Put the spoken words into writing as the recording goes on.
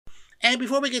And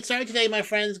before we get started today, my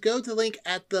friends, go to the link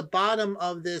at the bottom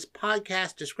of this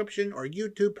podcast description or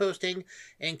YouTube posting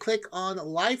and click on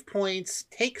Life Points.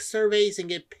 Take surveys and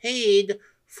get paid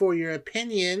for your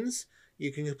opinions.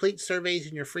 You can complete surveys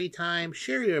in your free time,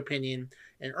 share your opinion,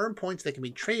 and earn points that can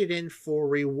be traded in for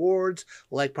rewards,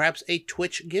 like perhaps a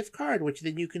Twitch gift card, which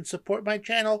then you can support my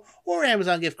channel, or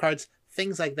Amazon gift cards,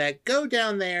 things like that. Go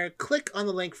down there, click on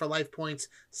the link for Life Points,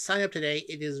 sign up today.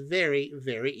 It is very,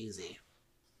 very easy.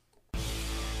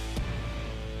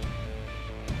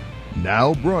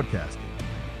 Now broadcasting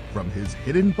from his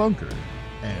hidden bunker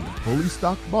and fully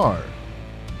stocked bar,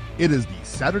 it is the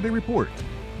Saturday Report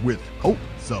with Colt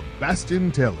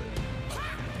Sebastian Taylor.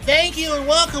 Thank you and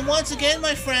welcome once again,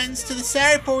 my friends, to the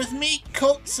Saturday Report with me,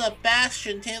 Colt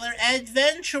Sebastian Taylor,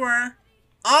 adventurer,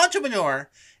 entrepreneur,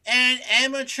 and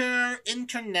amateur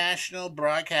international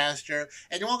broadcaster.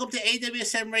 And welcome to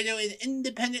AWSM Radio, an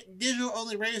independent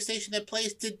digital-only radio station that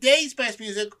plays today's best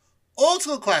music, old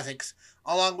school classics,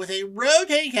 along with a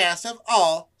rotating cast of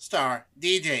all-star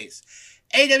DJs.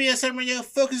 AWSM Radio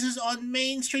focuses on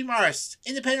mainstream artists,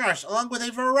 independent artists, along with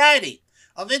a variety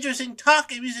of interesting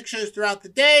talk and music shows throughout the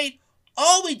day.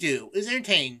 All we do is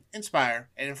entertain, inspire,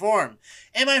 and inform.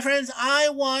 And my friends, I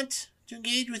want to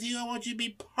engage with you. I want you to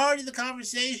be part of the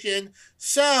conversation.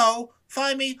 So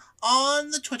find me on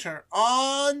the Twitter,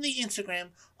 on the Instagram,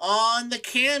 on the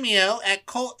Cameo at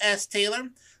Colt S.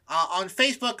 Taylor. On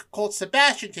Facebook, Colt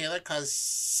Sebastian Taylor, because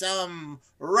some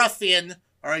ruffian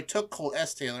already took Colt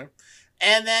S. Taylor.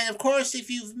 And then, of course, if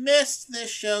you've missed this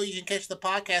show, you can catch the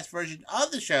podcast version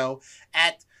of the show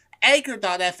at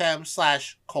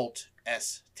anchor.fm/Colt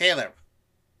S. Taylor.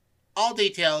 All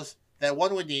details that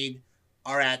one would need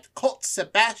are at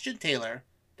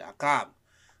coltsebastiantaylor.com.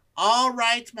 All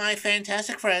right, my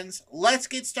fantastic friends, let's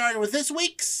get started with this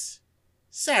week's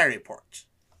Saturday Report.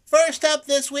 First up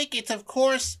this week, it's of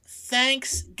course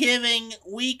Thanksgiving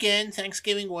weekend.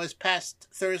 Thanksgiving was past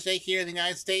Thursday here in the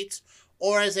United States,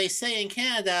 or as they say in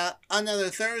Canada, another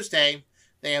Thursday.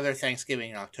 They have their Thanksgiving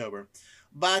in October.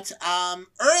 But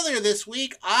earlier this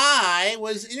week, I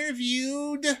was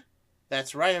interviewed.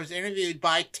 That's right, I was interviewed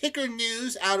by Ticker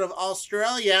News out of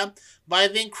Australia by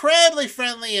the incredibly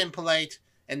friendly and polite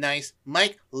and nice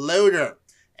Mike Loader.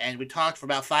 And we talked for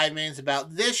about 5 minutes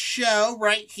about this show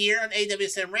right here on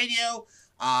AWSM Radio,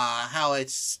 how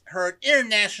it's heard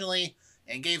internationally,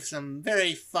 and gave some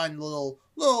very fun little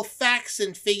facts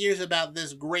and figures about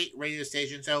this great radio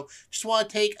station. So just want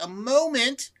to take a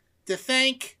moment to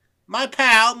thank my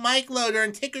pal, Mike Loader,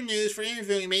 and Ticker News for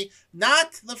interviewing me.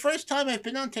 Not the first time I've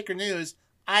been on Ticker News.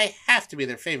 I have to be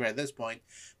their favorite at this point.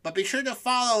 But be sure to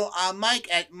follow Mike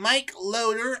at Mike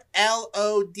Loader,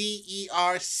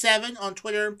 Loder 7 on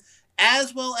Twitter,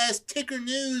 as well as Ticker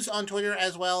News on Twitter,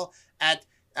 as well at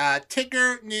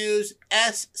Ticker News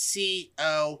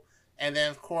SCO. And then,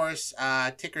 of course,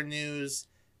 Ticker News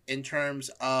in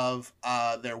terms of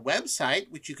their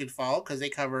website, which you can follow because they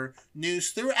cover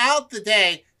news throughout the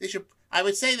day. I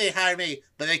would say they hired me,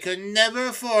 but they could never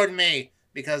afford me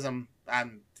because I'm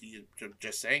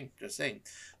just saying.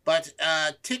 But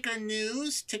Ticker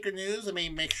News, let me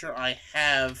make sure I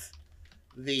have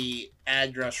the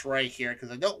address right here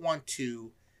because I don't want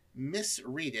to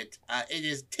misread it. It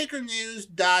is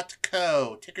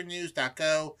tickernews.co,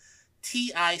 tickernews.co,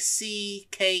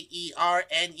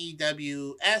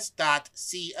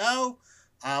 TICKERNEWS.CO.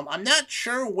 I'm not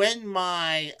sure when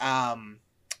my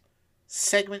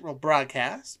segment will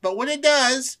broadcast, but when it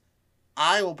does,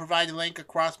 I will provide a link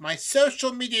across my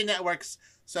social media networks.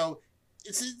 So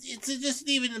it's just an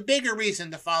even bigger reason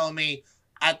to follow me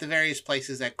at the various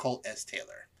places at Colt S.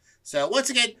 Taylor. So once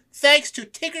again, thanks to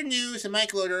Ticker News and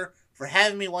Mike Loader for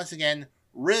having me once again.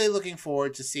 Really looking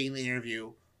forward to seeing the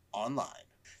interview online.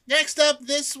 Next up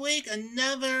this week,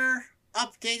 another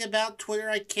update about Twitter.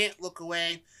 I can't look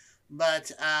away.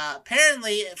 But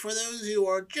apparently, for those who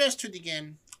are just tuning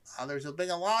in, there's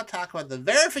been a lot of talk about the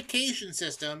verification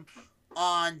system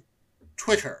on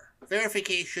Twitter.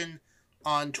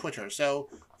 So,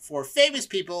 for famous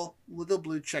people, little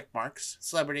blue check marks,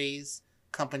 celebrities,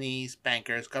 companies,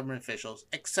 bankers, government officials,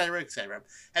 etc.,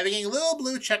 having a little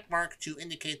blue check mark to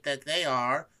indicate that they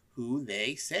are who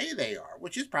they say they are,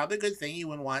 which is probably a good thing. You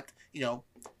wouldn't want,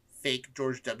 fake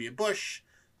George W. Bush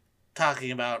talking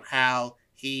about how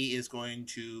he is going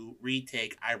to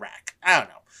retake Iraq. I don't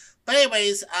know. But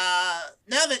anyways,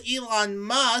 now that Elon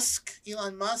Musk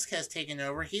has taken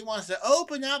over, he wants to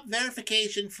open up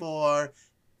verification for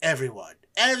everyone.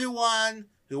 Everyone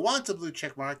who wants a blue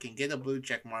check mark can get a blue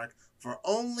check mark for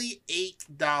only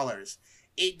 $8.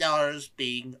 $8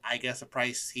 being, I guess, a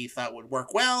price he thought would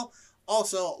work well.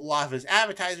 Also, a lot of his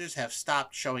advertisers have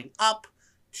stopped showing up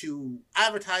to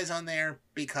advertise on there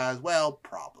because, well,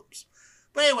 problems.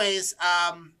 But anyways,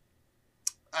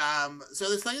 so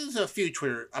there's a few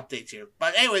Twitter updates here.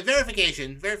 But anyway,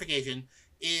 verification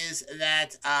is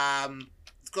that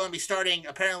it's going to be starting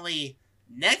apparently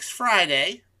next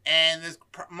Friday, and there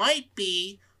might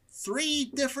be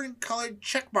 3 different colored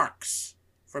check marks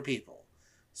for people.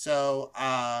 So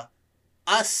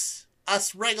us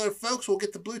regular folks will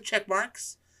get the blue check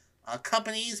marks.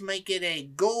 Companies might get a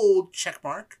gold check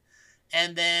mark,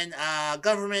 and then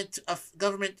government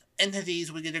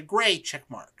entities will get a gray check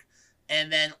mark.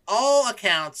 And then all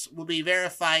accounts will be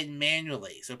verified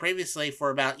manually. So previously, for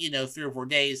about 3 or 4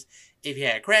 days, if you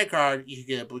had a credit card, you could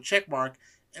get a blue check mark,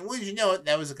 and wouldn't you know it,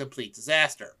 that was a complete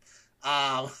disaster.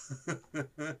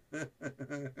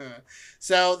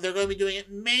 So they're going to be doing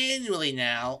it manually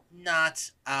now,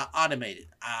 not automated.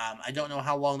 I don't know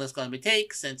how long that's going to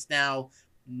take, since now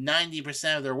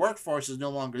 90% of their workforce is no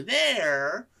longer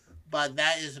there, but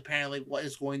that is apparently what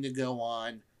is going to go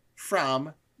on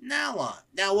from now on.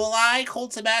 Now, will I,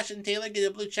 Colt Sebastian Taylor, get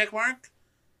a blue check mark?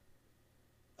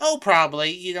 Oh,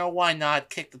 probably. Why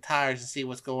not kick the tires and see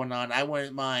what's going on? I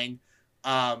wouldn't mind.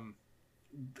 I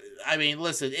mean,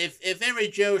 listen, if every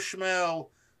Joe Schmo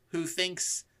who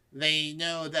thinks they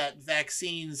know that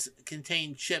vaccines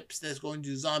contain chips that's going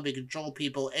to zombie control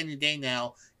people any day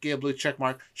now get a blue check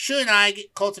mark, shouldn't I,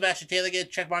 Colt Sebastian Taylor, get a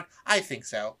check mark? I think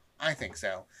so.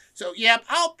 So, yep,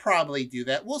 I'll probably do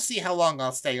that. We'll see how long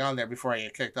I'll stay on there before I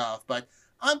get kicked off, but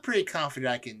I'm pretty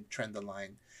confident I can trend the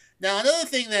line. Now, another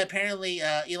thing that apparently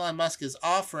Elon Musk is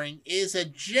offering is a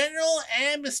general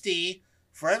amnesty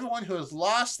for everyone who has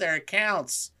lost their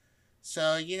accounts.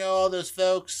 So, all those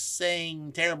folks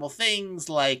saying terrible things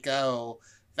like, oh,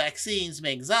 vaccines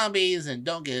make zombies, and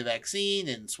don't get a vaccine,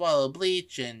 and swallow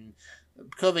bleach, and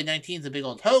COVID-19 is a big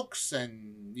old hoax, and,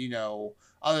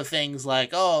 other things like,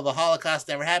 oh, the Holocaust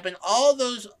never happened. All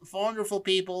those wonderful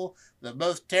people, the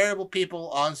most terrible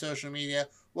people on social media,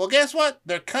 well, guess what?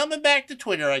 They're coming back to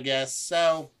Twitter, I guess.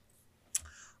 So,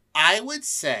 I would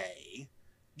say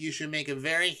you should make a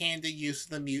very handy use of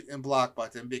the mute and block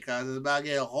button, because it's about to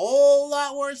get a whole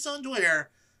lot worse on Twitter,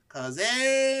 because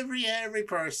every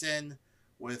person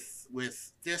with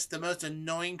just the most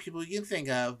annoying people you can think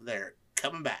of, they're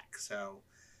coming back. So,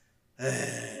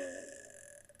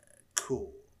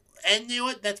 cool. And you know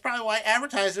what? That's probably why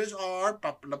advertisers are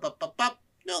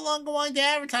no longer wanting to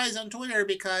advertise on Twitter,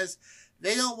 because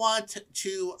they don't want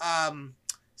to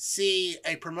see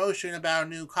a promotion about a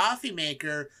new coffee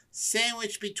maker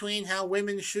sandwiched between how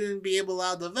women shouldn't be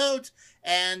allowed to vote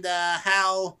and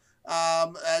how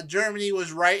Germany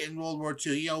was right in World War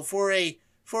II. For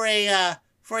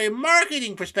a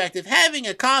marketing perspective, having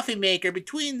a coffee maker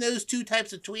between those two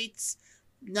types of tweets,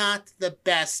 not the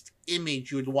best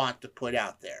image you would want to put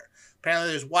out there. Apparently,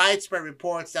 there's widespread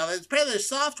reports now. Apparently, there's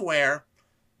software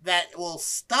that will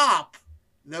stop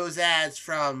those ads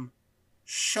from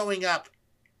showing up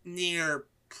near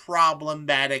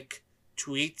problematic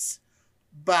tweets,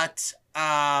 but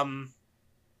apparently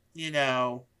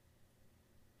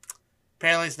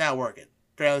it's not working.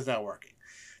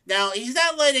 Now, he's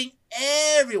not letting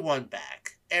everyone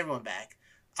back.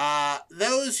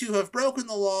 Those who have broken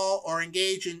the law or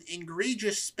engage in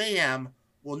egregious spam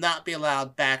will not be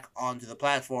allowed back onto the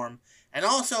platform. And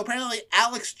also, apparently,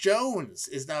 Alex Jones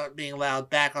is not being allowed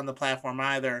back on the platform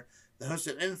either, the host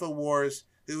of InfoWars,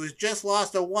 who has just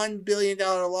lost a $1 billion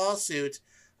lawsuit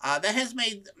that has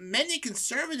made many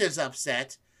conservatives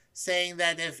upset, saying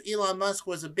that if Elon Musk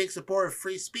was a big supporter of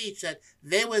free speech, that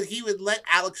he would let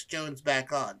Alex Jones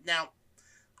back on. Now,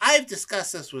 I've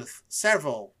discussed this with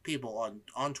several people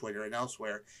on Twitter and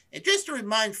elsewhere, and just to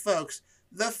remind folks,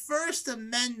 the First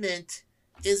Amendment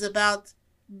is about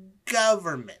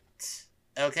government,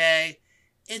 okay?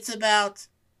 It's about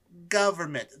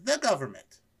government, the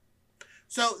government.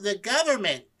 So the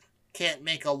government can't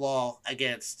make a law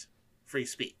against free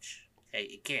speech, okay?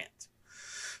 It can't.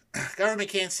 Government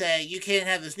can't say, you can't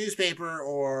have this newspaper,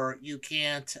 or you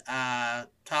can't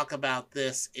talk about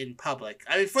this in public.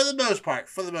 I mean, for the most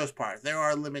part, there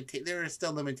are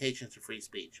still limitations to free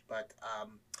speech, but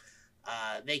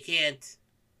they can't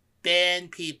ban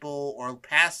people or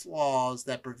pass laws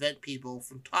that prevent people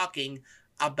from talking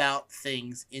about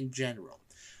things in general.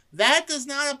 That does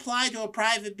not apply to a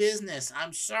private business.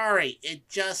 I'm sorry, it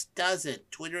just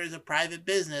doesn't. Twitter is a private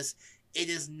business. It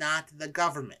is not the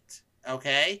government.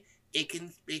 Okay? It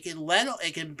can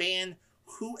ban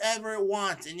whoever it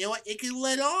wants. And you know what? It can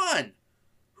let on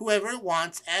whoever it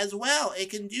wants as well.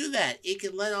 It can do that. It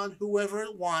can let on whoever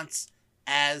it wants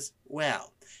as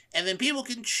well. And then people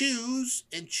can choose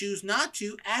and choose not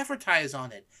to advertise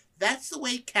on it. That's the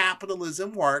way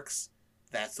capitalism works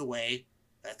That's the way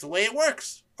it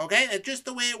works. Okay? That's just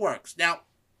the way it works. Now,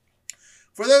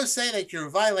 for those say that you're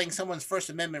violating someone's First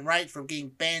Amendment right from getting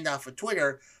banned off of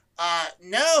Twitter,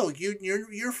 no,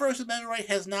 your First Amendment right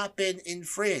has not been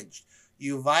infringed.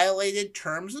 You violated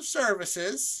terms of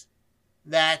services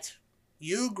that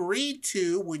you agreed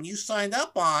to when you signed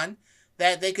up on,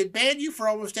 that they could ban you for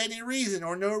almost any reason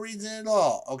or no reason at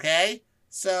all, okay?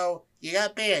 So, you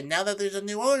got banned. Now that there's a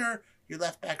new owner, you're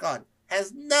left back on.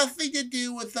 Has nothing to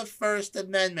do with the First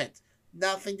Amendment.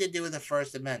 Nothing to do with the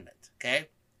First Amendment, okay?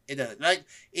 It doesn't. Like,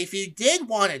 if you did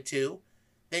want it to,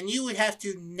 then you would have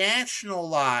to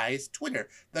nationalize Twitter.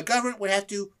 The government would have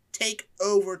to take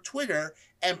over Twitter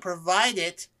and provide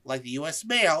it, like the U.S.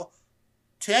 mail,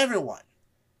 to everyone.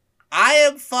 I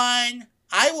am fine.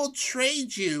 I will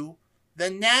trade you the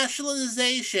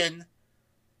nationalization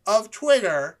of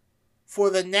Twitter for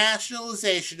the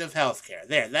nationalization of healthcare.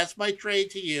 There, that's my trade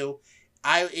to you.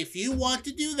 If you want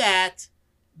to do that,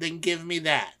 then give me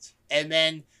that. And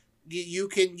then you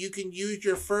can use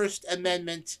your First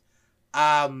Amendment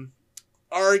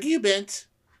argument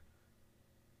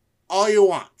all you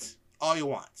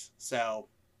want. So,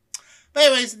 but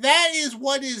anyways, that is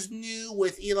what is new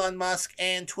with Elon Musk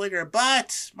and Twitter.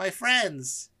 But, my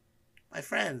friends, I've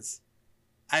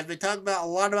been talking a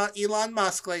lot about Elon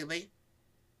Musk lately.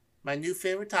 My new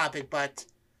favorite topic, but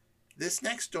this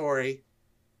next story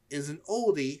is an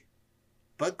oldie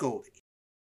but goldie.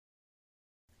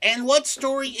 And what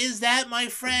story is that, my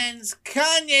friends?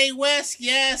 Kanye West,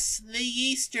 yes, the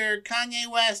Easter. Kanye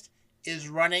West is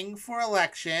running for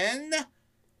election.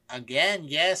 Again,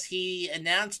 yes, he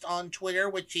announced on Twitter,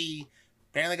 which he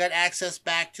apparently got access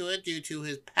back to it due to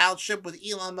his palship with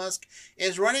Elon Musk,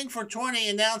 is running for 20,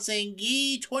 announcing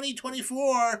Ye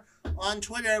 2024 on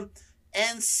Twitter,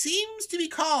 and seems to be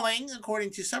calling,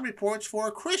 according to some reports, for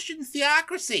a Christian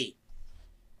theocracy.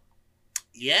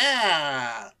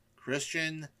 Yeah,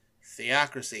 Christian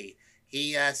theocracy.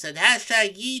 He said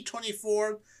hashtag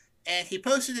Ye24, and he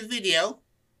posted a video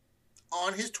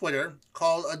on his Twitter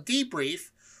called a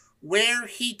debrief, where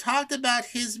he talked about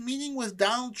his meeting with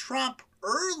Donald Trump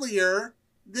earlier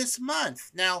this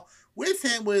month. Now, with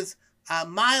him was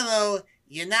Milo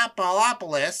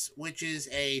Yiannopoulos, which is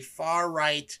a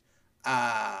far-right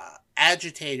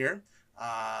agitator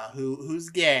who's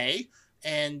gay,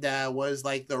 and was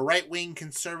like the right-wing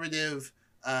conservative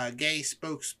gay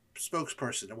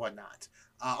spokesperson and whatnot.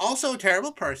 Also a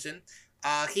terrible person.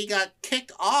 He got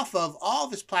kicked off of all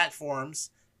of his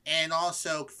platforms and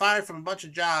also fired from a bunch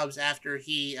of jobs after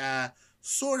he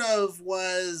sort of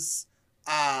was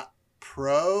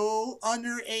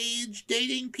pro-underage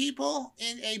dating people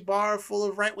in a bar full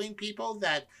of right-wing people.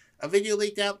 That a video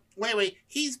leaked out. Wait,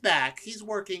 he's back. He's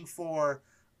working for,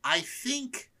 I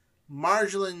think,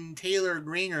 Marjolaine Taylor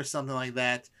Greene or something like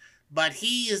that. But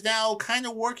he is now kind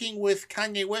of working with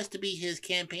Kanye West to be his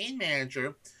campaign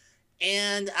manager.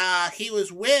 And he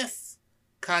was with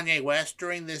Kanye West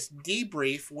during this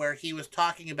debrief where he was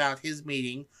talking about his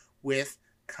meeting with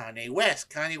Kanye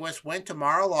West. Kanye West went to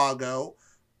Mar-a-Lago,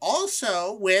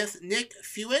 also with Nick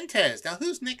Fuentes. Now,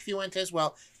 who's Nick Fuentes?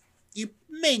 Well, you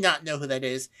may not know who that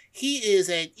is. He is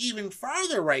an even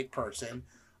farther right person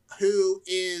who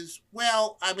is,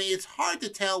 well, I mean, it's hard to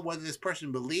tell whether this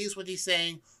person believes what he's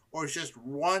saying or is just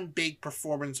one big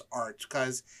performance art,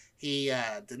 because he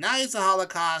denies the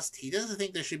Holocaust. He doesn't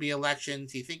think there should be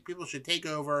elections. He thinks people should take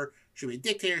over, should be a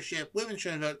dictatorship, women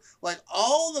shouldn't vote. Like,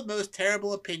 all the most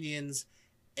terrible opinions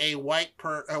a white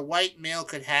male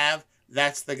could have,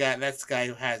 that's the guy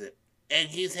who has it. And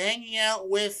he's hanging out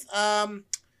with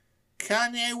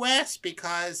Kanye West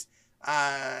because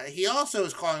he also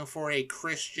is calling for a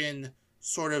Christian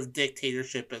sort of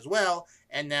dictatorship as well.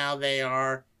 And now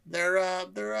they're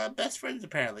best friends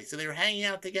apparently. So they were hanging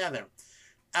out together.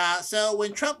 So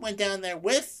when Trump went down there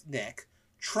with Nick,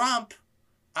 or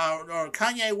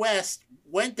Kanye West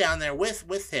went down there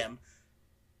with him.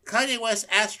 Kanye West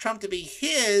asked Trump to be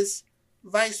his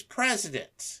vice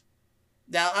president.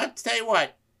 Now, I'll tell you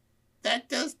what, that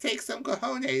does take some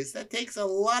cojones. That takes a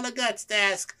lot of guts to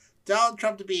ask Donald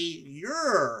Trump to be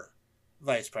your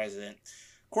vice president.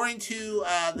 According to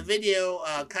the video,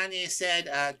 Kanye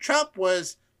said, Trump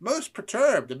was most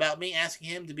perturbed about me asking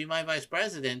him to be my vice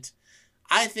president.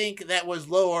 I think that was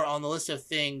lower on the list of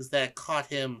things that caught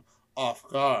him off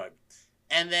guard.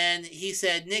 And then he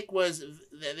said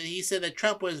that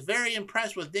Trump was very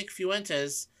impressed with Nick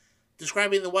Fuentes,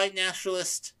 describing the white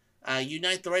nationalist,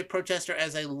 Unite the Right protester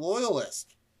as a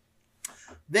loyalist.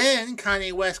 Then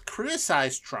Kanye West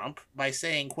criticized Trump by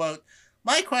saying, quote,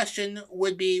 my question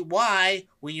would be why,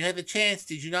 when you had the chance,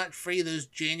 did you not free those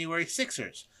January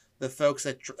 6ers? the folks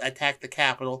that attacked the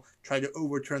Capitol, tried to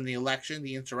overturn the election,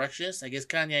 the insurrectionists. I guess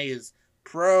Kanye is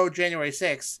pro January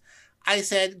 6th. I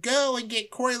said, go and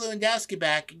get Corey Lewandowski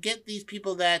back, and get these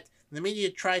people that the media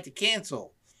tried to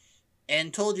cancel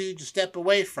and told you to step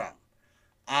away from.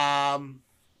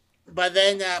 But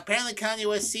then apparently Kanye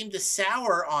West seemed to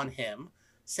sour on him,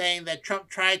 saying that Trump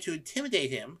tried to intimidate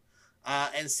him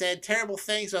and said terrible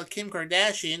things about Kim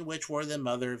Kardashian, which were the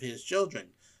mother of his children.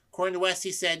 According to West,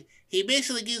 he said, he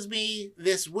basically gives me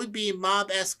this would-be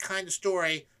mob-esque kind of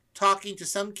story, talking to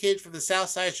some kid from the south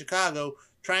side of Chicago,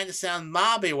 trying to sound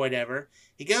mobby or whatever.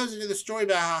 He goes into the story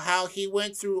about how he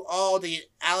went through all to get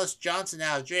Alice Johnson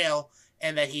out of jail,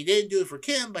 and that he didn't do it for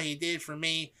Kim, but he did it for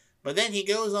me. But then he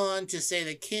goes on to say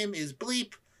that Kim is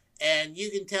bleep, and you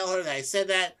can tell her that I said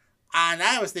that. And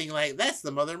I was thinking, like, that's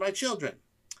the mother of my children.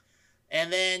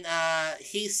 And then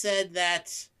he said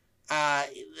that at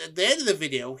the end of the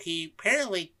video, he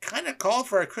apparently kind of called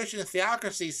for a Christian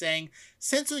theocracy, saying,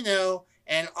 since we know,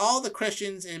 and all the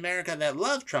Christians in America that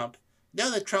love Trump know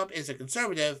that Trump is a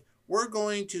conservative, we're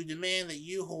going to demand that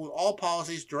you hold all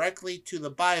policies directly to the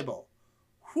Bible.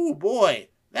 Whew, boy,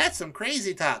 that's some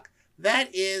crazy talk.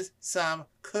 That is some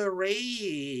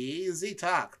crazy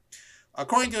talk.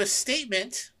 According to a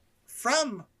statement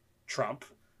from Trump,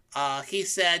 he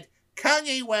said,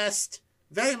 Kanye West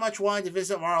very much wanted to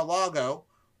visit Mar-a-Lago.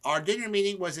 Our dinner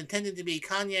meeting was intended to be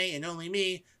Kanye and only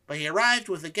me, but he arrived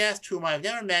with a guest whom I've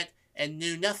never met and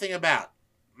knew nothing about.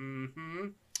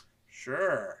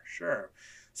 Sure.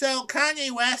 So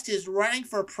Kanye West is running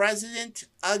for president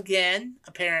again,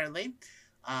 apparently.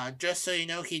 Just so you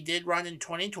know, he did run in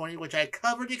 2020, which I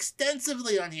covered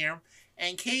extensively on here,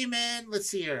 and came in, let's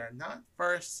see here, not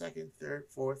first, second, third,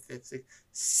 fourth, fifth, sixth,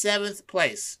 seventh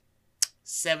place.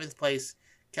 Seventh place.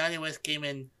 Kanye West came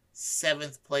in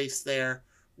seventh place there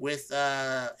with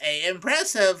a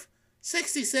impressive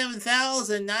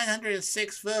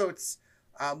 67,906 votes,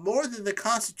 more than the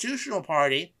Constitutional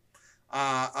Party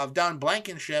of Don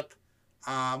Blankenship,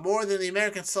 more than the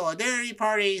American Solidarity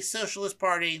Party, Socialist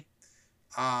Party,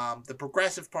 the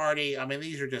Progressive Party. I mean,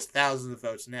 these are just thousands of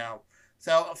votes now.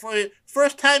 So for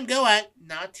first time go at,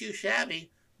 not too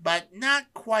shabby, but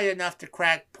not quite enough to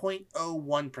crack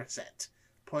 0.01%.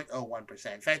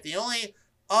 0.01%. In fact, the only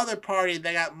other party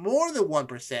that got more than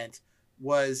 1%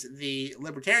 was the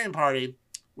Libertarian Party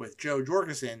with Joe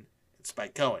Jorgensen and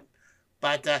Spike Cohen.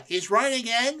 But he's running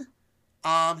again.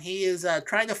 He is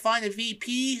trying to find a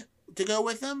VP to go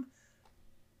with him.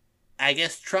 I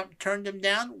guess Trump turned him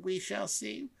down. We shall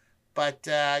see. But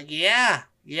yeah,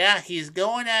 he's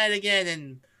going at it again,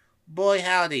 and boy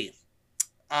howdy,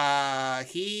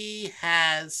 he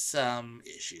has some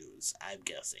issues. I'm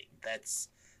guessing that's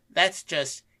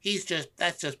just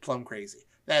plumb crazy.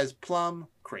 That is plumb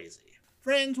crazy,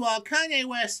 friends. While Kanye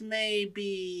West may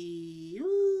be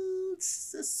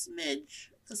it's a smidge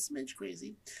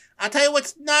crazy, I'll tell you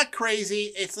what's not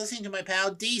crazy. It's listening to my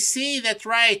pal DC. That's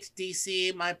right,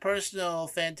 DC, my personal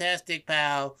fantastic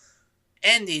pal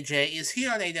and DJ, is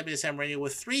here on AWSM Radio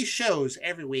with 3 shows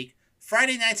every week.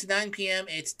 Friday nights at 9 p.m.,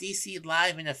 it's DC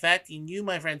Live in Effect. And you,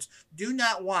 my friends, do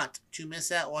not want to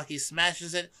miss out while he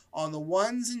smashes it on the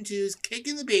ones and twos,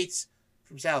 kicking the beats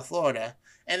from South Florida.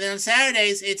 And then on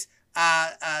Saturdays, it's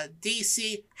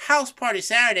DC House Party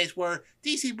Saturdays, where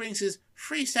DC brings his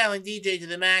freestyling DJ to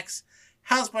the max.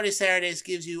 House Party Saturdays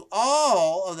gives you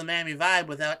all of the Miami vibe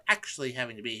without actually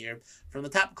having to be here. From the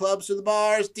top clubs to the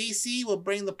bars, DC will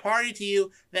bring the party to you.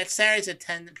 That's Saturdays at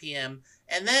 10 p.m.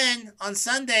 And then on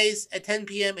Sundays at 10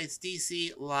 p.m., it's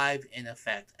DC Live in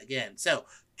Effect again. So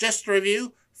just to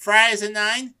review, Fridays at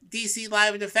 9, DC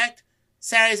Live in Effect.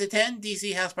 Saturdays at 10,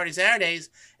 DC House Party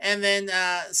Saturdays. And then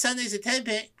Sundays at 10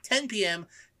 p.m.,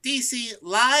 DC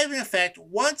Live in Effect,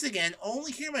 once again,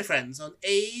 only here, my friends, on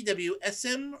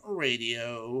AWSM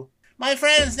Radio. My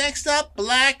friends, next up,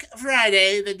 Black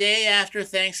Friday, the day after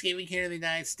Thanksgiving here in the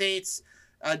United States.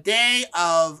 A day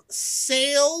of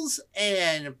sales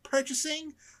and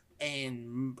purchasing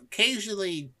and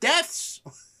occasionally deaths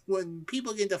when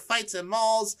people get into fights in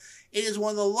malls. It is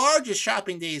one of the largest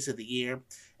shopping days of the year.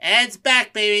 And it's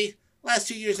back, baby. Last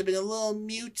 2 years have been a little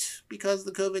mute because of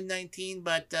the COVID-19,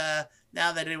 but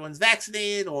now that everyone's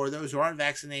vaccinated, or those who aren't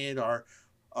vaccinated are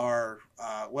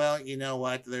well, you know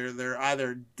what? They're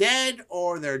either dead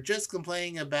or they're just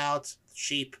complaining about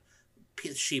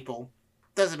sheeple.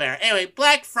 Doesn't matter. Anyway,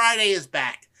 Black Friday is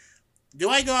back. Do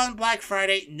I go on Black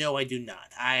Friday? No, I do not.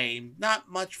 I'm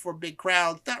not much for big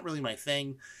crowds. Not really my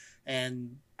thing.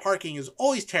 And parking is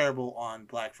always terrible on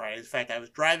Black Friday. In fact, I was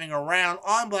driving around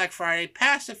on Black Friday,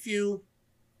 past a few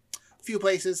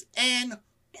places, and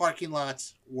parking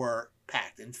lots were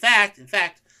packed. In fact,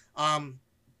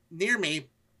 near me,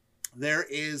 there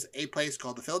is a place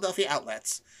called the Philadelphia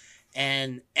Outlets.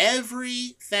 And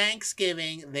every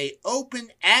Thanksgiving, they open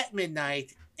at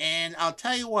midnight. And I'll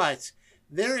tell you what,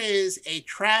 there is a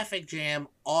traffic jam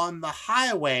on the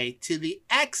highway to the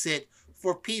exit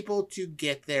for people to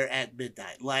get there at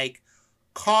midnight. Like,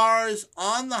 cars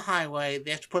on the highway,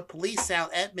 they have to put police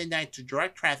out at midnight to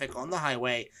direct traffic on the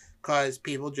highway because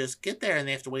people just get there and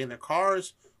they have to wait in their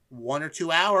cars 1 or 2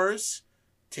 hours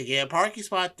to get a parking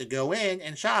spot to go in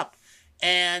and shop.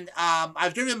 And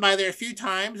I've driven by there a few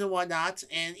times and whatnot.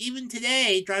 And even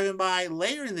today, driving by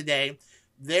later in the day,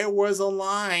 there was a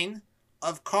line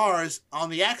of cars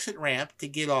on the exit ramp to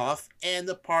get off, and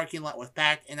the parking lot was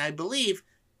packed. And I believe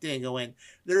didn't go in.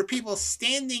 There are people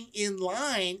standing in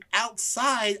line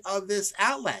outside of this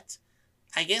outlet.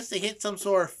 I guess they hit some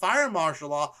sort of fire marshal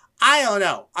law. I don't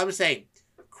know. I'm just saying,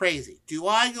 crazy. Do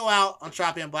I go out on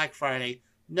shopping on Black Friday?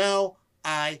 No,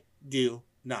 I do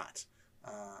not.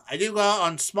 I do go out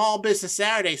on Small Business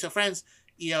Saturday. So, friends,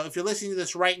 if you're listening to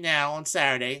this right now on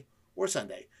Saturday or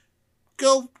Sunday,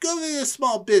 go to a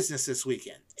small business this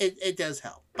weekend. It does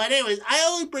help. But anyways, I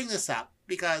only bring this up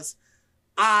because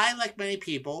I, like many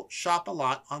people, shop a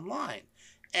lot online.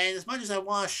 And as much as I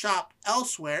want to shop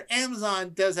elsewhere,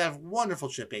 Amazon does have wonderful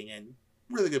shipping and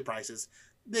really good prices.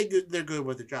 They're good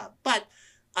with their job. But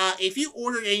if you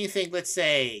ordered anything, let's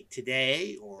say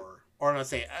today, or let's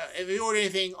say if you order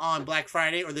anything on Black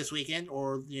Friday or this weekend,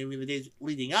 or the days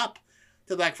leading up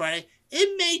to Black Friday,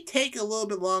 it may take a little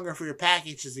bit longer for your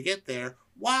packages to get there.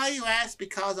 Why, you ask?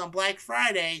 Because on Black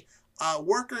Friday,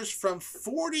 workers from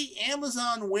 40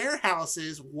 Amazon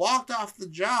warehouses walked off the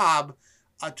job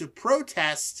to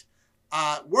protest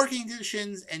working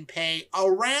conditions and pay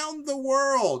around the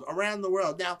world.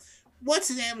 Now,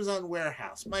 what's an Amazon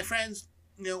warehouse? My friends,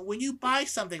 when you buy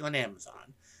something on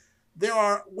Amazon, there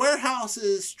are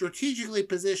warehouses strategically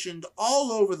positioned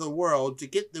all over the world to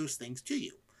get those things to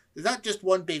you. There's not just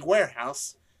one big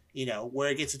warehouse, where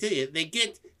it gets it to you.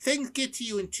 Things get to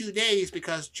you in 2 days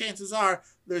because chances are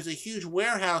there's a huge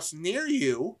warehouse near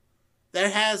you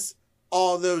that has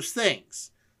all those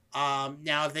things.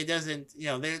 Now, if it doesn't,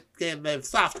 they have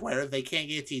software. If they can't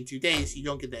get it to you in 2 days, you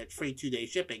don't get that free 2-day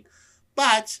shipping.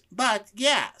 But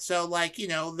yeah. So,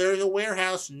 there's a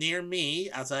warehouse near me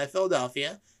outside of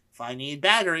Philadelphia. If I need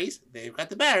batteries, they've got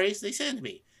the batteries. They send to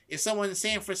me. If someone in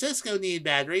San Francisco needed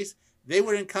batteries, they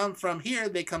wouldn't come from here.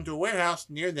 They come to a warehouse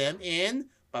near them in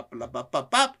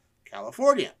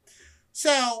California.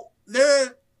 So there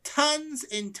are tons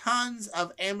and tons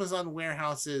of Amazon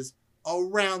warehouses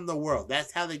around the world.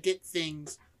 That's how they get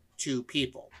things to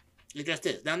people. It just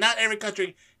is. Now, not every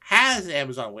country has an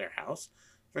Amazon warehouse.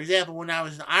 For example, when I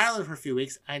was in Ireland for a few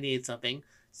weeks, I needed something.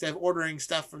 Instead of ordering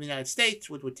stuff from the United States,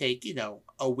 which would take,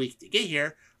 a week to get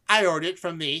here, I ordered it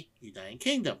from the United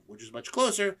Kingdom, which is much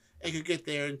closer and could get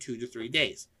there in 2 to 3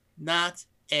 days. Not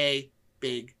a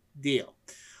big deal.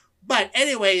 But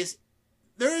anyways,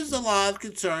 there's a lot of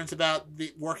concerns about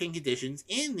the working conditions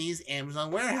in these Amazon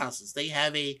warehouses. They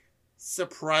have a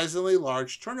surprisingly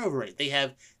large turnover rate. They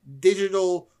have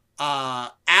digital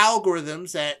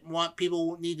algorithms that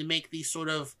people need to make these sort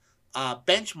of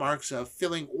benchmarks of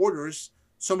filling orders,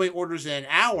 so many orders in an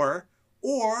hour,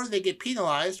 or they get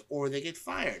penalized or they get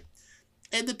fired.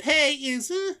 And the pay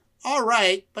is all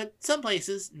right, but some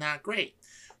places not great.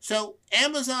 So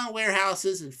Amazon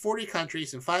warehouses in 40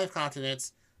 countries and 5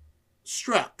 continents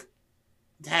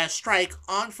has strike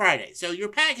on Friday. So your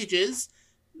packages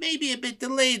may be a bit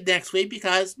delayed next week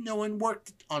because no one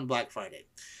worked on Black Friday.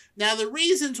 Now, the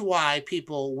reasons why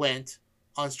people went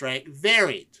on strike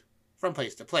varied from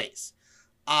place to place.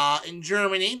 In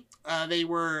Germany, they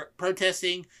were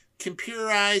protesting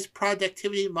computerized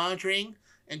productivity monitoring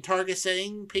and target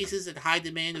setting pieces at high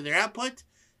demand of their output.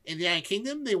 In the United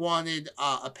Kingdom, they wanted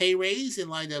a pay raise in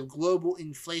light of global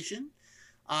inflation.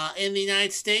 In the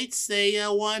United States, they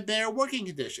wanted better working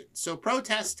conditions. So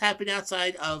protests happened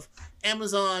outside of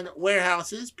Amazon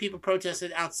warehouses. People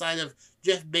protested outside of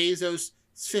Jeff Bezos'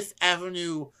 Fifth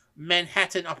Avenue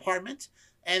Manhattan apartment.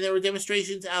 And there were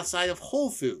demonstrations outside of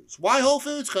Whole Foods. Why Whole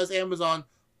Foods? Because Amazon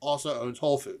also owns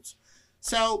Whole Foods.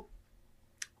 So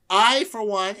I, for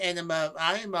one, I'm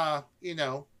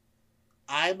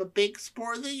a big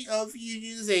supporter of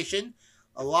unionization.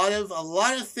 A lot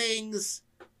of things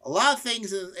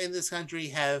in this country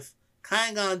have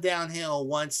kind of gone downhill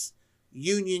once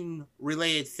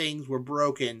union-related things were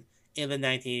broken in the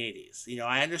 1980s.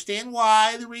 I understand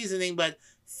why, the reasoning, but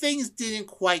things didn't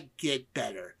quite get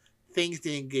better.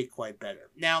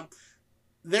 Now,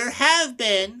 there have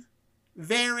been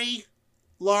very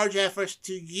large efforts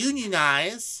to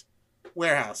unionize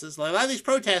warehouses. Like a lot of these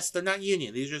protests, they're not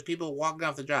union. These are just people walking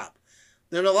off the job.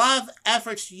 There are a lot of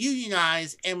efforts to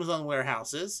unionize Amazon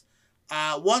warehouses.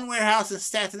 One warehouse in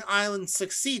Staten Island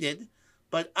succeeded,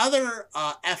 but other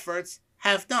efforts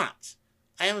have not.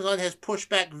 Amazon has pushed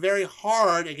back very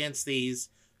hard against these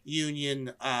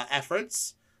union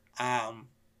efforts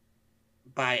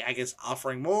by, I guess,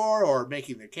 offering more or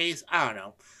making their case. I don't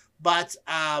know, but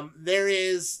there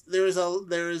is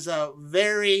a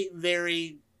very,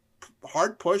 very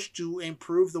hard push to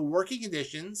improve the working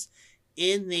conditions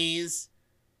in these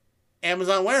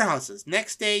Amazon warehouses.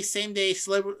 Next day, same day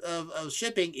of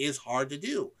shipping is hard to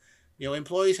do.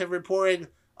 Employees have reported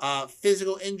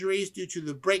physical injuries due to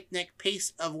the breakneck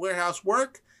pace of warehouse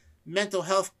work, mental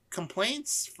health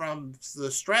complaints from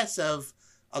the stress of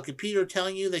a computer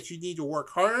telling you that you need to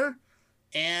work harder,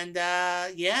 and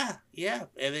and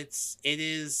it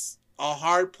is a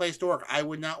hard place to work. I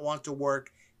would not want to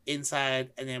work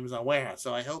inside an Amazon warehouse.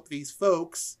 So I hope these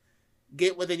folks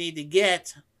get what they need to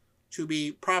get to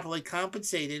be properly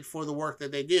compensated for the work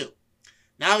that they do.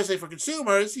 Now, obviously, for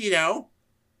consumers, you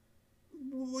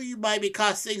might be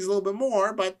cost things a little bit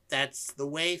more, but that's the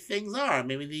way things are.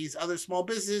 Maybe these other small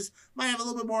businesses might have a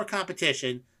little bit more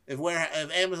competition if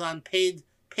Amazon paid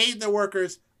their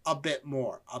workers a bit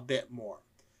more. I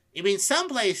mean, some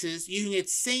places you can get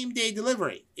same-day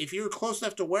delivery. If you're close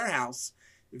enough to warehouse,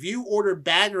 if you order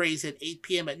batteries at 8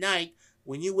 p.m. at night,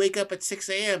 when you wake up at 6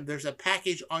 a.m., there's a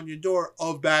package on your door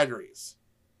of batteries.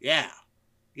 Yeah,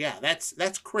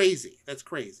 that's crazy. That's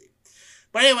crazy.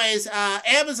 But anyways,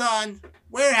 Amazon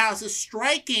warehouse is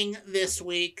striking this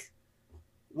week.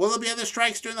 Will there be other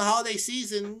strikes during the holiday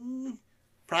season?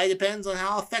 Probably depends on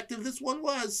how effective this one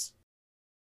was.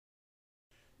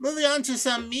 Moving on to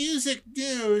some music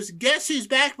news. Guess who's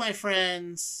back, my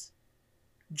friends?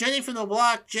 Jenny from the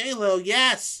Block, J-Lo.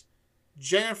 Yes,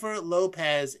 Jennifer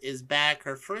Lopez is back.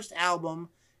 Her first album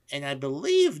in, I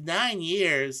believe, 9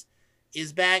 years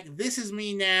is back. This Is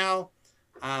Me Now.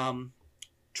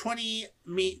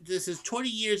 This is 20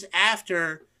 years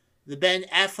after the Ben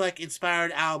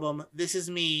Affleck-inspired album, This Is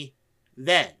Me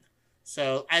Then.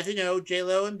 So, as you know,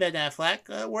 J-Lo and Ben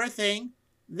Affleck were a thing,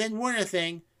 then weren't a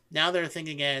thing, now they're a thing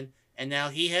again, and now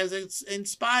he has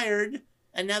inspired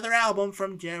another album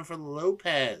from Jennifer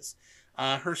Lopez.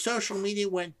 Her social media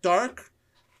went dark.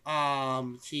 I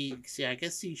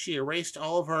guess she erased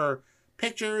all of her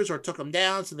pictures or took them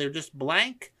down, so they're just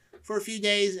blank for a few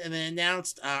days, and then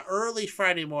announced early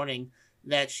Friday morning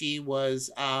that she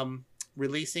was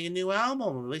releasing a new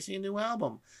album.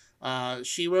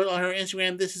 She wrote on her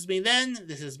Instagram, "This is me then,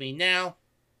 this is me now."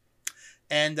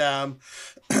 And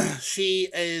she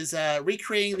is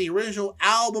recreating the original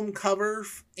album cover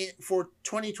for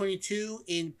 2022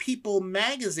 in People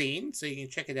magazine, so you can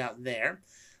check it out there.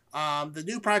 The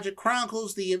new project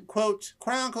chronicles the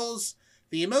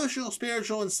emotional,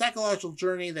 spiritual, and psychological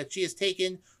journey that she has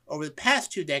taken over the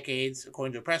past 2 decades,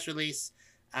 according to a press release.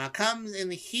 Comes in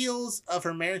the heels of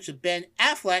her marriage to Ben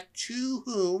Affleck, to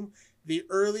whom the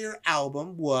earlier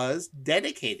album was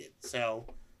dedicated. So,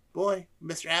 boy,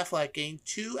 Mr. Affleck getting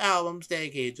 2 albums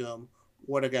dedicated to him.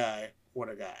 What a guy.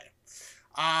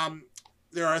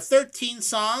 There are 13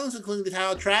 songs, including the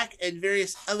title track, and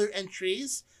various other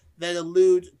entries that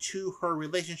allude to her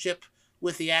relationship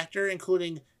with the actor,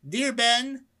 including Dear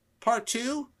Ben, Part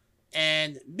 2,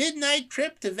 and Midnight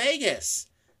Trip to Vegas,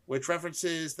 which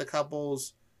references the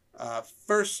couple's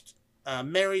first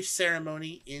marriage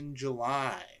ceremony in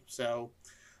July.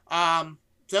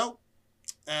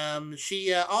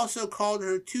 She also called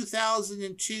her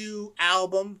 2002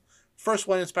 album, first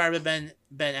one inspired by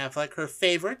Ben Affleck, her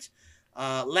favorite.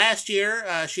 Last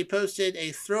year, she posted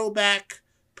a throwback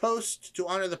post to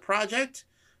honor the project,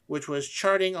 which was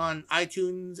charting on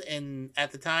iTunes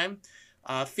at the time.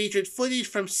 Featured footage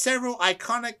from several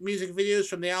iconic music videos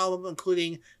from the album,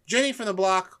 including Jenny from the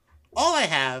Block, All I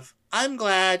Have, I'm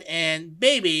Glad, and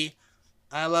Baby,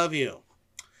 I Love You.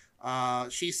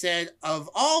 She said, "Of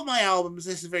all my albums,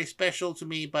 this is very special to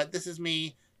me, but This Is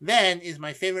Me Then is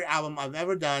my favorite album I've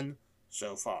ever done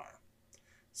so far."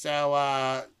 She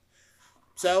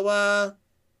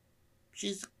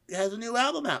has a new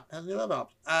album out.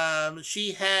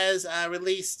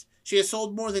 She has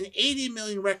sold more than 80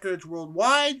 million records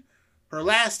worldwide. Her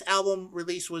last album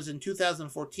release was in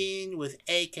 2014 with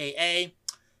AKA.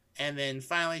 And then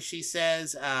finally she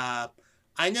says, "I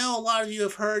know a lot of you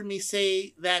have heard me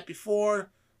say that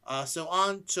before,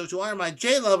 so to honor my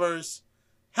J-lovers,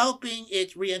 helping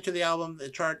it re-enter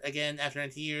the chart again after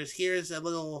 19 years, here's a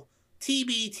little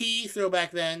TBT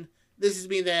throwback then, This Is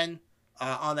Me Then,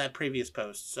 on that previous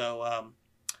post." So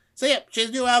yeah, she has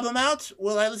a new album out.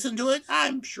 Will I listen to it?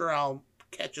 I'm sure I'll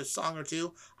catch a song or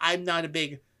two. I'm not a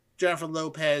big Jennifer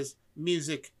Lopez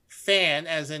music fan,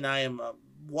 as in I am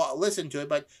listen to it,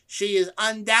 but she is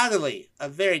undoubtedly a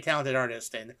very talented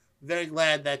artist, and very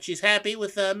glad that she's happy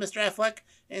with Mr. Affleck,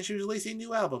 and she's releasing a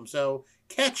new album. So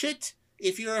catch it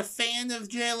if you're a fan of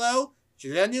J-Lo.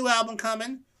 She's got a new album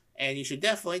coming, and you should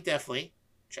definitely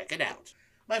check it out.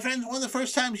 My friends, one of the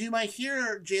first times you might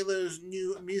hear J-Lo's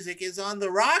new music is on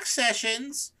the Rock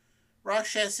Sessions. Rock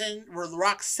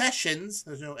Sessions,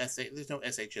 there's no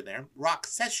SH in there. Rock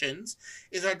Sessions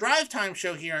is our drive time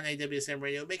show here on AWSM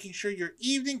Radio, making sure your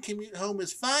evening commute home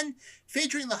is fun,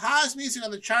 featuring the hottest music on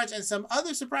the charts and some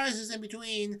other surprises in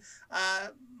between.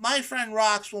 My friend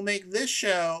Rox will make this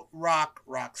show rock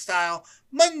style,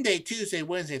 Monday, Tuesday,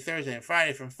 Wednesday, Thursday, and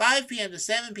Friday from 5 p.m. to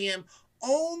 7 p.m.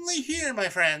 only here, my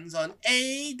friends, on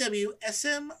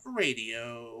AWSM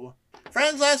Radio.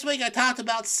 Friends, last week I talked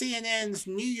about CNN's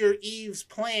New Year's Eve's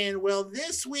plan. Well,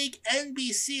 this week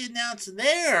NBC announced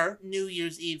their New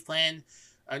Year's Eve plan.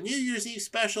 A New Year's Eve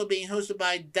special being hosted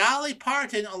by Dolly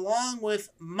Parton along with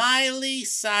Miley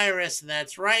Cyrus.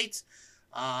 That's right.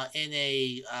 In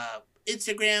a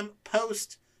Instagram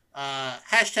post,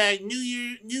 hashtag New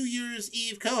Year's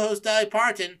Eve co-host Dolly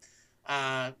Parton.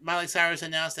 Miley Cyrus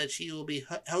announced that she will be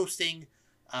hosting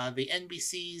the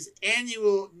NBC's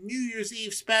annual New Year's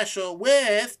Eve special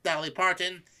with Dolly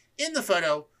Parton. In the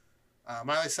photo,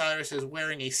 Miley Cyrus is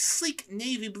wearing a sleek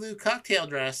navy blue cocktail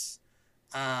dress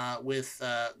with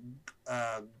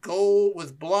gold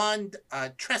with blonde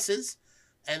tresses,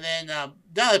 and then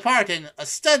Dolly Parton a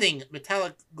stunning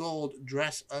metallic gold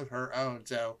dress of her own.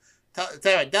 So, tell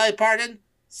you what, Dolly Parton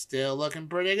still looking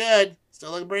pretty good.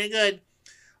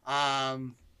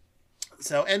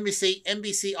 So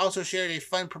NBC also shared a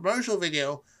fun promotional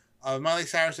video of Miley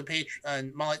Cyrus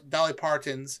and Dolly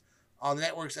Parton's on the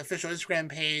network's official Instagram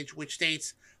page, which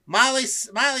states Miley's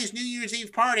New Year's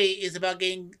Eve party is about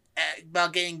getting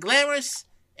glamorous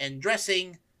and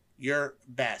dressing your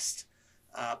best.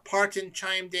 Parton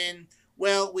chimed in,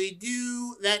 "Well, we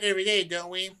do that every day,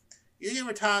 don't we?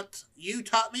 You taught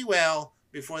me well,"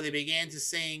 before they began to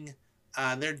sing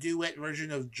their duet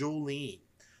version of Jolene.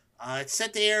 It's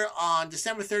set to air on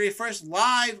December 31st,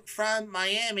 live from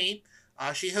Miami.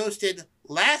 She hosted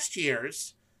last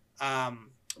year's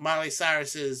Miley's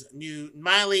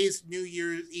New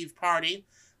Year's Eve party.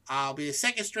 It'll be the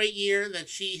second straight year that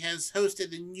she has hosted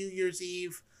the New Year's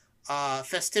Eve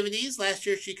festivities. Last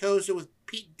year she co-hosted with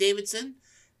Pete Davidson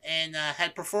and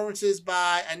had performances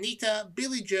by Anita,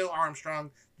 Billy Joe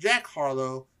Armstrong, Jack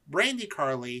Harlow, Brandy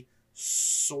Carly,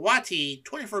 Swati,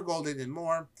 24 Golden, and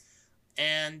more.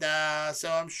 And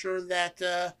so I'm sure that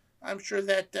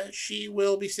she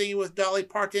will be singing with Dolly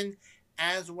Parton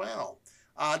as well.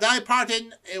 Dolly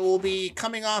Parton will be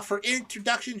coming off her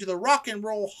introduction to the Rock and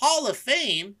Roll Hall of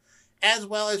Fame, as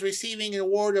well as receiving an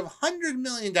award of $100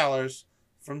 million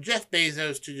from Jeff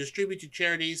Bezos to distribute to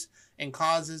charities and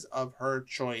causes of her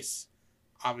choice.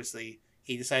 Obviously,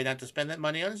 he decided not to spend that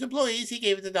money on his employees. He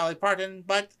gave it to Dolly Parton.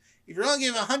 But if you're going to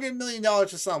give $100 million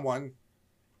to someone,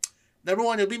 number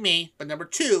one, it would be me, but number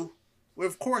two would,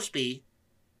 of course, be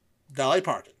Dolly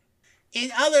Parton.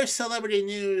 In other celebrity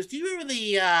news, do you remember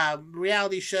the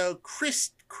reality show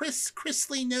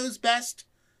Chrisley Knows Best?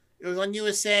 It was on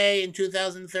USA in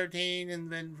 2013,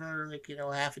 and then for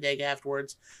half a day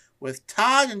afterwards, with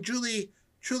Todd and Julie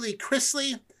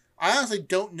Chrisley. I honestly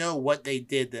don't know what they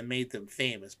did that made them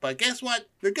famous, but guess what?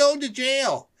 They're going to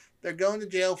jail. They're going to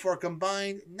jail for a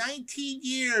combined 19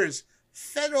 years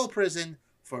federal prison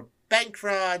for bank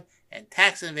fraud and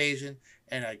tax evasion,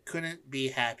 and I couldn't be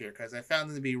happier because I found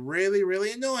them to be really,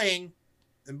 really annoying,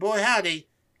 and boy howdy,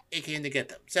 it came to get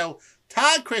them. So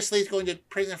Todd Chrisley is going to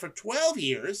prison for 12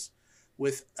 years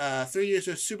with 3 years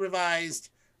of supervised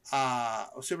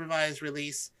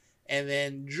release, and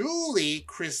then Julie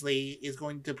Chrisley is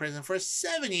going to prison for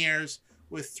 7 years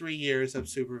with 3 years of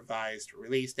supervised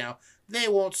release. Now, they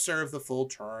won't serve the full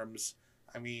terms.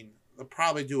 I mean, they'll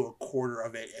probably do a quarter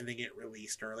of it and then get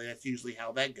released early. That's usually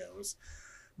how that goes.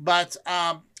 But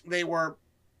they were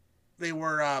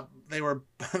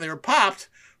popped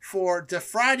for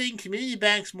defrauding community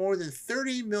banks more than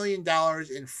 $30 million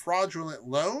in fraudulent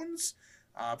loans.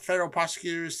 Federal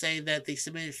prosecutors say that they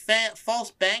submitted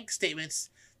false bank statements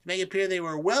to make it appear they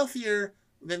were wealthier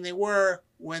than they were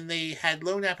when they had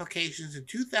loan applications in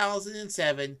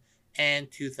 2007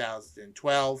 and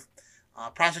 2012.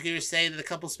 Prosecutors say that the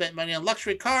couple spent money on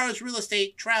luxury cars, real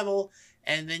estate, travel,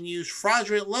 and then used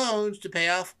fraudulent loans to pay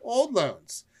off old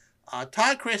loans.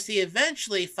 Todd Chrisley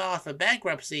eventually filed for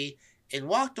bankruptcy and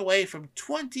walked away from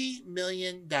 $20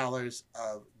 million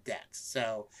of debt.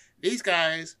 So these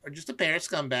guys are just a pair of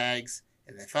scumbags,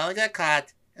 and they finally got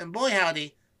caught, and boy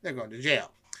howdy, they're going to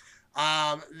jail.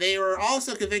 They were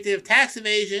also convicted of tax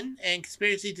evasion and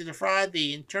conspiracy to defraud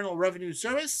the Internal Revenue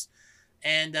Service,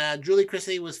 and Julie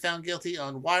Christie was found guilty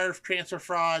on wire transfer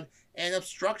fraud and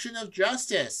obstruction of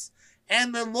justice.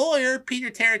 And the lawyer, Peter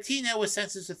Tarantino, was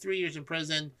sentenced to 3 years in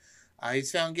prison.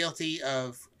 He's found guilty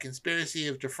of conspiracy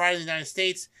of defrauding the United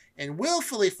States and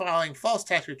willfully filing false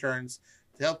tax returns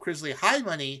to help Chrisley hide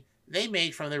money they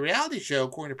made from the reality show,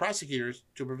 according to prosecutors,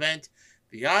 to prevent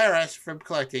the IRS from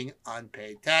collecting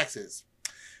unpaid taxes.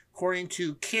 According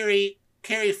to Carrie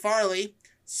Farley,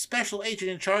 special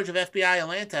agent in charge of FBI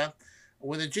Atlanta,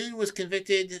 when the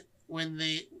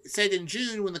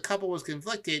couple was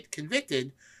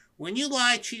convicted, when you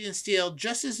lie, cheat, and steal,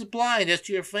 justice is blind as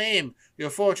to your fame,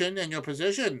 your fortune, and your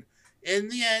position. In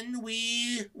the end,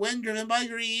 when driven by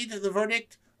greed, the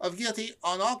verdict of guilty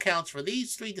on all counts for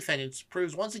these 3 defendants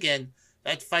proves once again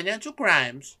that financial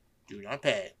crimes do not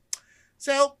pay.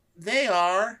 So, they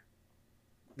are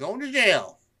going to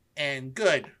jail. And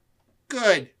good.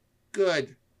 I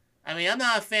mean, I'm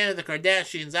not a fan of the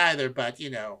Kardashians either, but,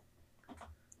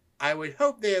 I would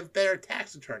hope they have better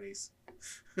tax attorneys.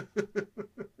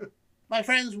 My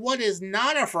friends, what is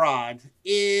not a fraud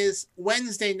is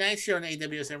Wednesday nights here on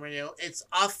AWSM Radio. It's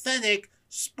authentic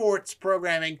sports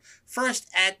programming. First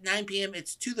at 9 p.m.,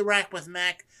 it's To the Rack with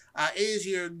Mac. It is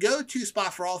your go-to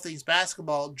spot for all things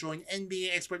basketball. Join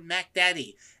NBA expert Mac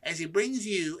Daddy as he brings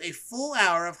you a full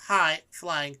hour of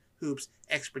high-flying hoops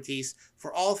expertise.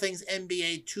 For all things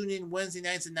NBA, tune in Wednesday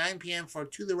nights at 9 p.m. for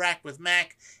To the Rack with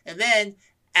Mac. And then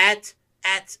at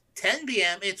 10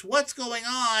 p.m., it's What's Going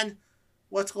On.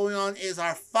 What's Going On is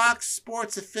our Fox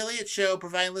Sports affiliate show,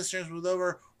 providing listeners with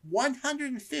over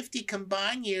 150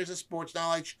 combined years of sports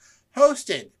knowledge,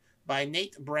 hosted by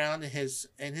Nate Brown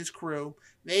and his crew.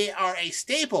 They are a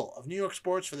staple of New York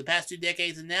sports for the past 2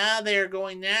 decades, and now they are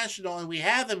going national, and we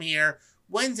have them here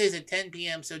Wednesdays at 10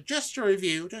 p.m. So just to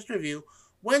review,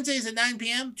 Wednesdays at 9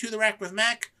 p.m., To the Rack with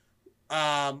Mac.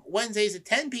 Wednesdays at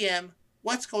 10 p.m.,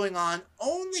 What's Going On,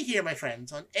 only here, my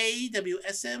friends, on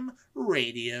AWSM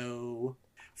Radio.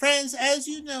 Friends, as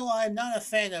you know, I'm not a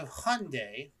fan of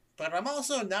Hyundai, but I'm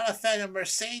also not a fan of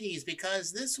Mercedes,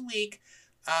 because this week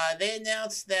they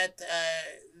announced that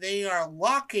they are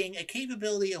locking a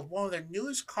capability of one of their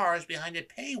newest cars behind a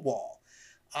paywall.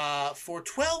 For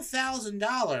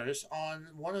 $12,000 on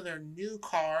one of their new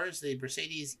cars, the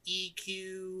Mercedes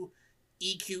EQE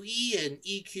and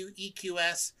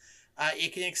EQS,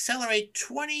 it can accelerate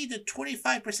 20 to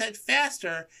 25%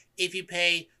 faster if you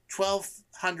pay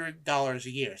 $1,200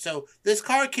 a year. So this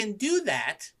car can do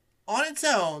that on its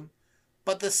own,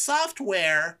 but the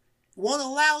software won't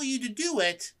allow you to do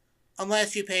it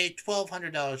unless you pay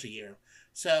 $1,200 a year.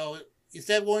 So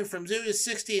instead of going from 0 to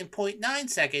 60 in 0.9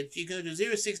 seconds, you can go to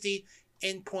 0 to 60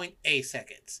 in 0.8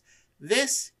 seconds.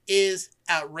 This is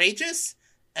outrageous,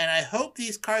 and I hope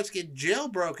these cars get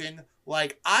jailbroken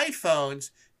like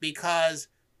iPhones, because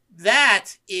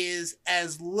that is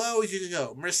as low as you can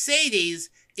go.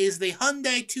 Mercedes is the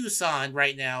Hyundai Tucson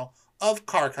right now of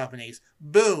car companies.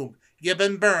 Boom. You've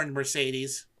been burned,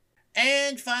 Mercedes.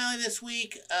 And finally this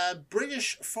week,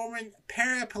 British former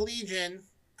paraplegic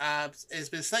has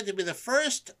been selected to be the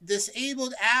first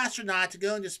disabled astronaut to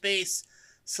go into space,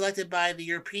 selected by the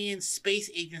European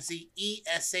Space Agency,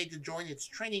 ESA, to join its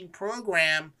training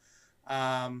program.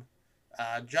 John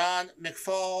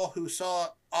McFall, who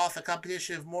saw off a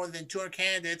competition of more than 200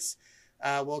 candidates,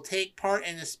 will take part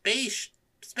in the space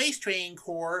training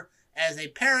corps as a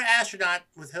para-astronaut,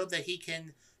 with hope that he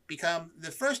can become the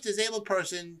first disabled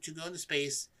person to go into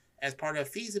space as part of a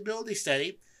feasibility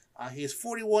study. He is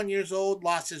 41 years old,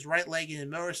 lost his right leg in a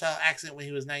motorcycle accident when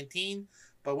he was 19,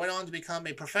 but went on to become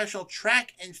a professional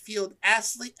track and field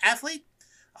athlete.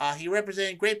 He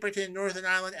represented Great Britain and Northern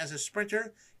Ireland as a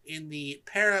sprinter in the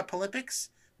Paralympics,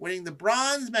 winning the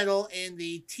bronze medal in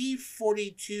the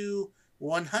T42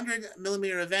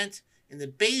 100mm event in the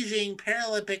Beijing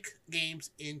Paralympic Games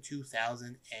in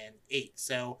 2008.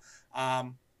 So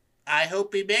I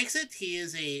hope he makes it. He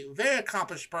is a very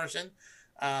accomplished person,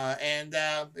 and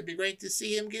it'd be great to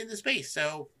see him get into space.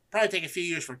 So probably take a few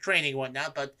years for training and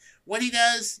whatnot, but when he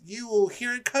does, you will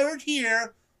hear it covered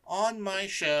here on my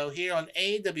show here on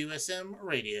AWSM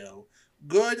Radio.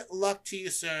 Good luck to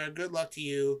you, sir. Good luck to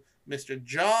you, Mr.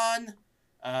 John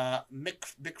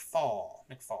McFall.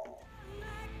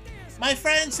 My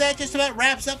friends, that just about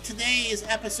wraps up today's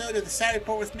episode of the Saturday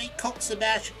Report with me, Colt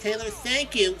Sebastian Taylor.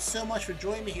 Thank you so much for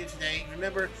joining me here today.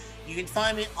 Remember, you can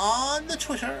find me on the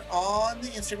Twitter, on the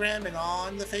Instagram, and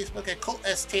on the Facebook at Colt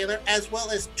S. Taylor, as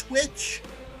well as Twitch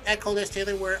at Colt S.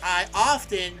 Taylor, where I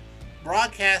often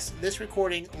broadcast this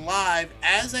recording live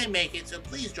as I make it, so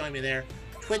please join me there.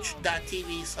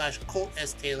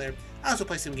 Twitch.tv/ColtSTaylor. I also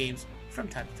play some games from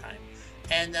time to time.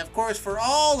 And of course, for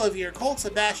all of your Colt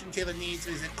Sebastian Taylor needs,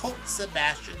 visit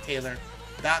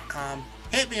ColtSebastianTaylor.com.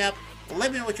 Hit me up,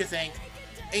 let me know what you think,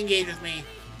 engage with me,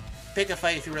 pick a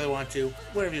fight if you really want to,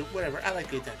 whatever. I like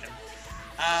the attention.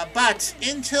 But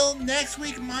until next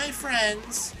week, my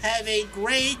friends, have a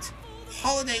great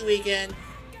holiday weekend.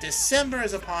 December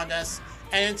is upon us.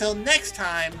 And until next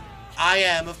time, I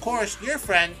am, of course, your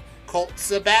friend, Colt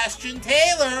Sebastian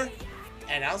Taylor.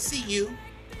 And I'll see you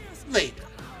later.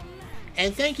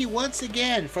 And thank you once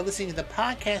again for listening to the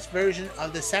podcast version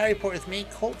of the Saturday Report with me,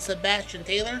 Colt Sebastian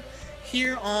Taylor,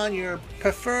 here on your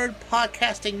preferred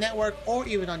podcasting network or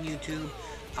even on YouTube.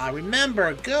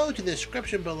 Remember, go to the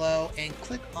description below and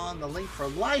click on the link for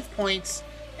life points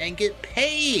and get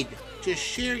paid to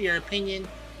share your opinion.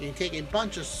 You can take a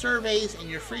bunch of surveys in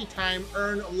your free time,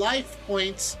 earn life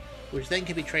points, which then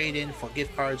can be traded in for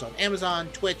gift cards on Amazon,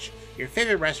 Twitch, your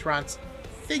favorite restaurants,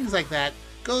 things like that.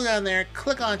 Go down there,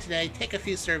 click on today, take a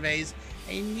few surveys,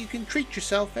 and you can treat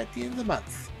yourself at the end of the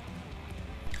month.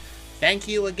 Thank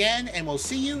you again, and we'll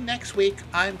see you next week.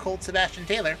 I'm Colt Sebastian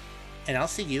Taylor, and I'll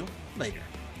see you later.